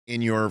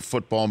in your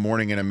Football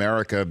Morning in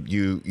America,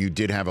 you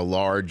did have a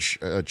large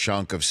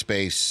chunk of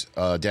space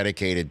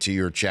dedicated to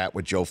your chat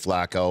with Joe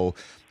Flacco,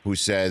 who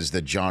says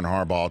that John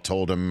Harbaugh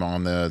told him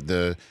on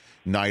the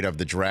night of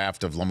the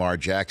draft of Lamar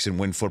Jackson,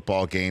 win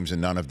football games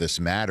and none of this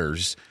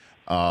matters.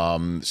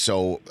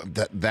 So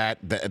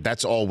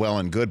that's all well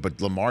and good,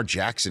 but Lamar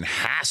Jackson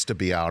has to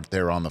be out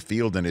there on the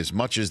field. And as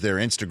much as they're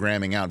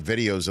Instagramming out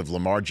videos of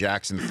Lamar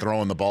Jackson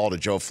throwing the ball to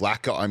Joe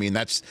Flacco, I mean,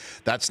 that's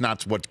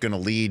not what's going to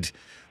lead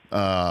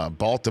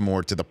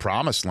Baltimore to the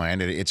promised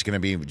land. It's going to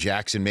be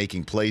Jackson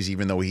making plays,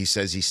 even though he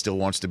says he still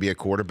wants to be a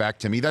quarterback.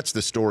 To me, that's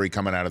the story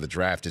coming out of the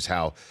draft, is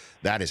how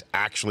that is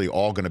actually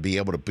all going to be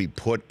able to be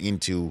put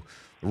into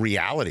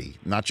reality,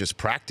 not just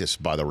practice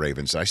by the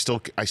Ravens. I still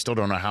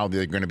don't know how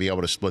they're going to be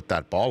able to split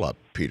that ball up,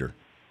 Peter.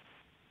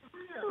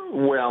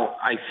 Well,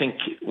 I think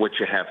what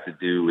you have to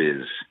do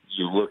is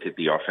you look at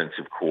the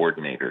offensive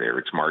coordinator there.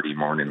 It's Marty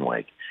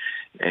Mornhinweg.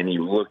 And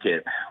you look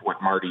at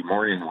what Marty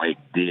Mornhinweg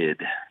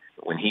did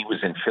when he was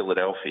in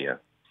Philadelphia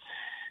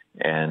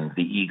and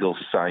the Eagles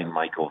signed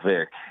Michael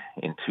Vick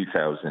in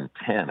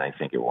 2010, I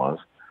think it was.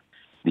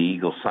 The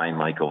Eagles signed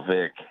Michael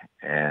Vick,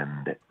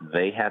 and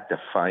they had to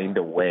find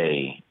a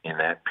way in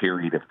that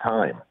period of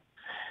time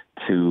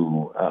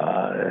to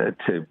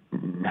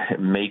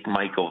make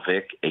Michael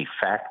Vick a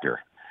factor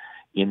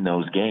in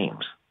those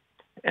games.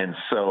 And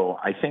so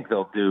I think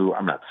they'll do,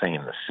 I'm not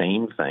saying the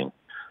same thing,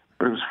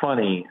 but it was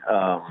funny.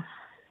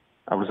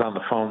 I was on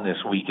the phone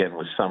this weekend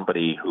with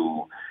somebody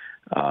who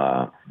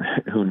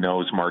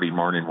knows Marty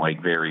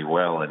Mornhinweg very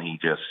well, and he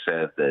just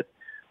said that,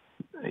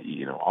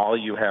 you know, all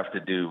you have to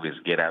do is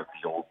get out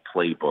the old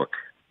playbook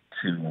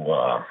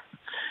to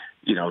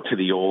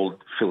the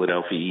old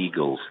Philadelphia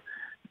Eagles,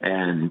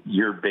 and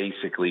you're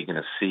basically going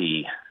to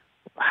see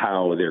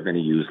how they're going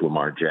to use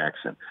Lamar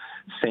Jackson.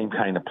 Same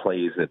kind of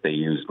plays that they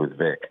used with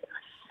Vic.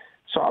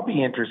 So I'll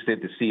be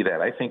interested to see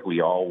that. I think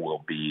we all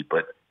will be.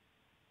 But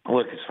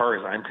look, as far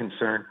as I'm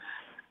concerned,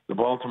 the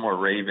Baltimore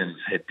Ravens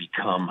had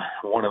become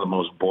one of the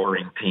most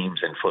boring teams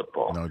in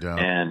football. No doubt.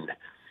 And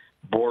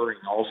boring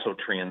also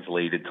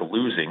translated to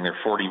losing. They're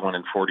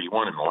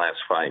 41-41 in the last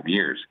 5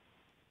 years.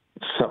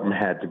 Something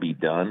had to be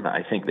done.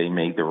 I think they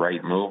made the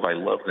right move. I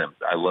love them.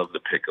 I love the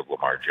pick of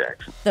Lamar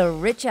Jackson. The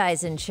Rich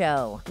Eisen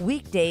Show,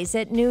 weekdays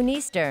at noon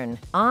Eastern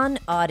on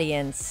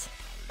Audience.